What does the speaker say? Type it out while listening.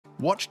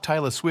Watch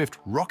Taylor Swift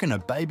rocking a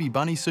baby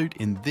bunny suit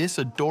in this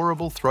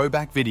adorable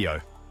throwback video.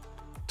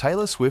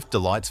 Taylor Swift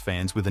delights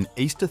fans with an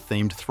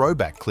Easter-themed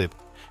throwback clip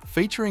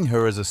featuring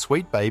her as a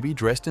sweet baby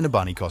dressed in a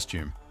bunny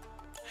costume.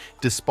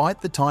 Despite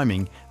the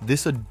timing,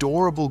 this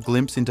adorable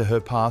glimpse into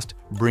her past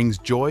brings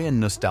joy and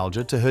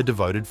nostalgia to her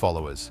devoted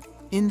followers.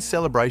 In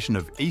celebration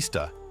of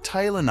Easter,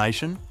 Taylor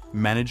Nation,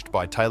 managed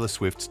by Taylor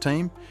Swift's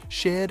team,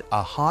 shared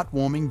a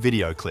heartwarming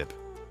video clip.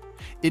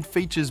 It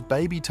features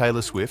baby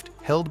Taylor Swift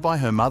held by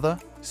her mother,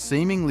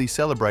 seemingly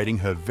celebrating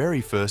her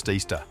very first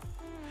Easter.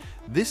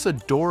 This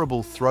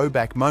adorable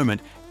throwback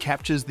moment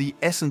captures the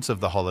essence of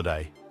the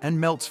holiday and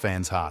melts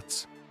fans'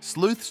 hearts.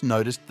 Sleuths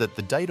noticed that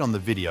the date on the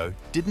video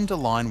didn't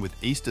align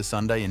with Easter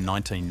Sunday in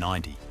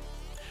 1990.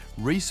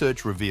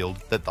 Research revealed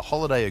that the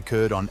holiday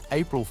occurred on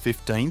April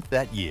 15th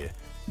that year,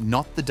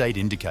 not the date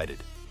indicated.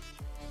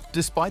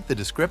 Despite the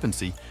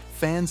discrepancy,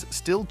 fans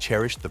still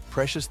cherished the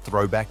precious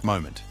throwback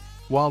moment.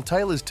 While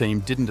Taylor's team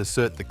didn't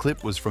assert the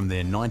clip was from their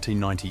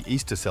 1990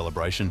 Easter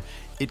celebration,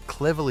 it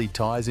cleverly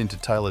ties into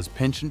Taylor's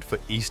penchant for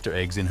Easter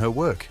eggs in her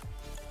work.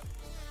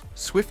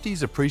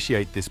 Swifties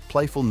appreciate this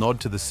playful nod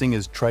to the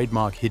singer's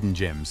trademark hidden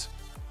gems.